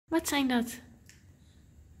Wat zijn dat?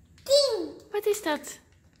 10. Wat is dat?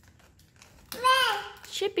 2.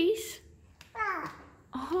 Chippies?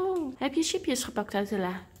 Oh, heb je chipjes gepakt uit de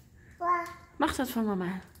la? Mag dat van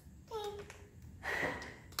mama?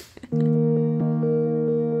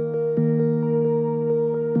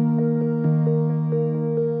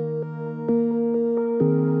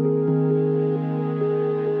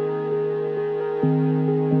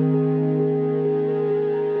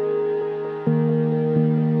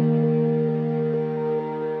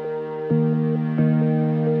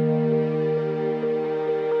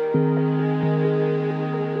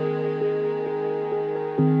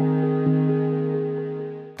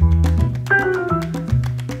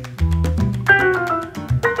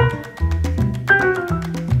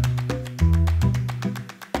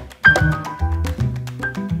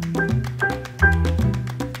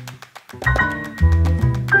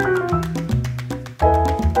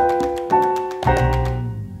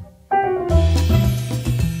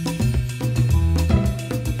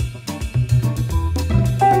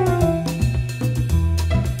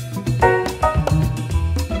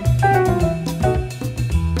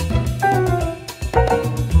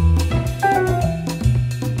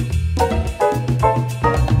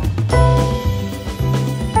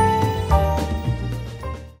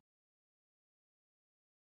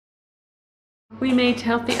 We made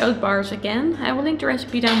healthy Oatbars again. I will link the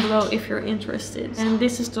recipe down below if you're interested. And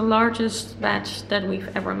this is the largest batch that we've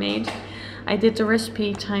ever made. I did the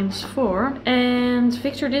recipe ×4 and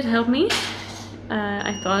Victor did help me.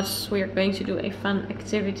 I thought we are going to do a fun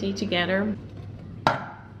activity together.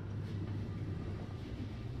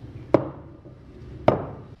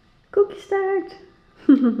 Koekjestaart!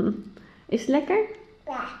 Is het lekker?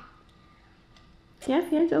 Ja. Ja,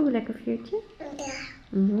 vind jij het ook een lekker veertje?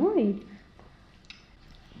 Ja. Mooi.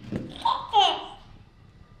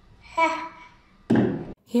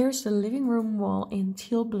 Here's the living room wall in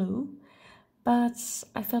teal blue, but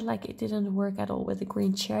I felt like it didn't work at all with the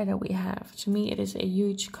green chair that we have. To me it is a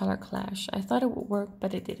huge color clash. I thought it would work,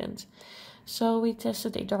 but it didn't. So we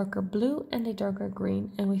tested a darker blue and a darker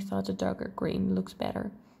green, and we thought the darker green looks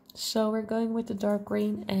better. So we're going with the dark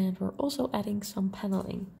green, and we're also adding some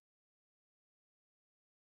paneling.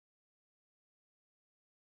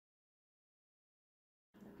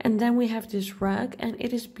 And then we have this rug, and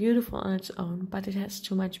it is beautiful on its own, but it has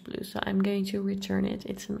too much blue, so I'm going to return it.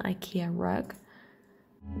 It's an IKEA rug.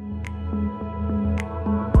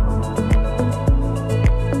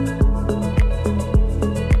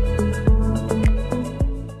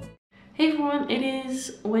 Hey everyone, it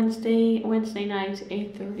is Wednesday night,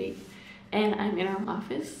 8:30, and I'm in our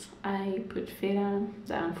office. I put Vera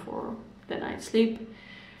down for the night's sleep.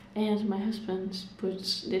 And my husband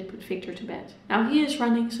did put Victor to bed. Now he is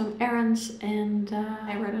running some errands, and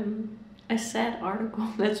I read a sad article.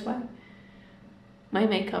 That's why my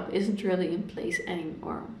makeup isn't really in place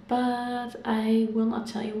anymore. But I will not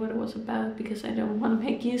tell you what it was about because I don't want to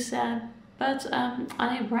make you sad. But on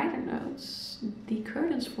a brighter note, the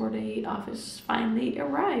curtains for the office finally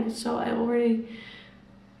arrived. So I already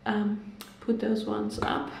put those ones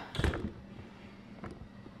up.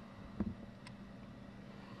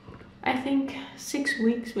 I think 6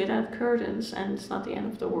 weeks without curtains, and it's not the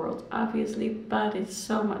end of the world obviously, but it's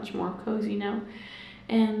so much more cozy now,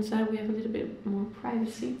 and we have a little bit more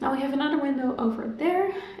privacy. Now we have another window over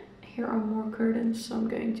there. Here are more curtains, so I'm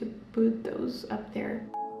going to put those up there.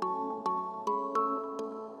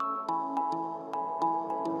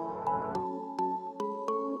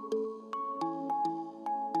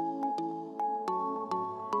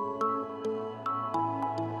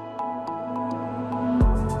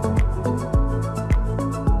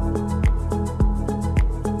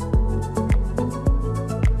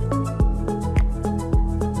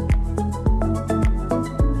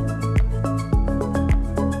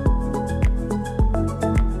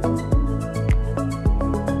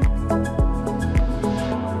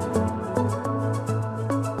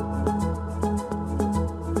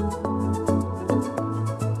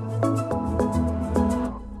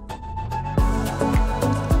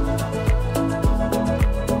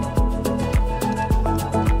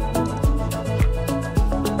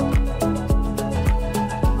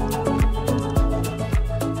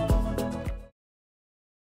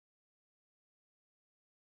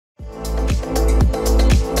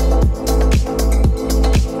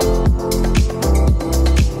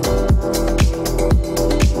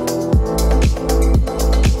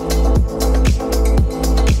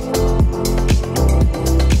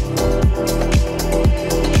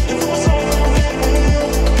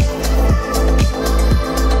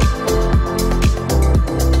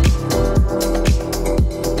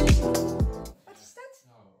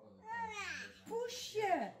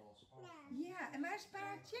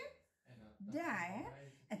 kerstpaardje. Daar, hè.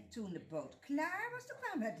 En toen de boot klaar was, toen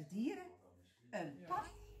kwamen de dieren. Een pad.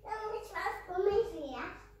 Dan moet je wel voor mensen,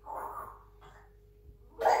 ja?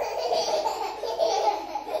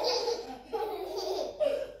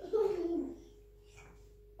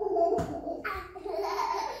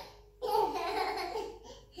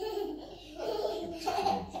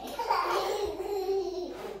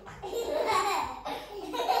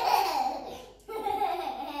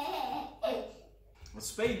 Wat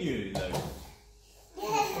spelen jullie leuk?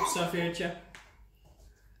 Observeertje.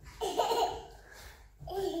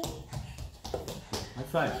 High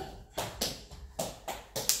five.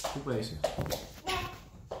 Goed bezig.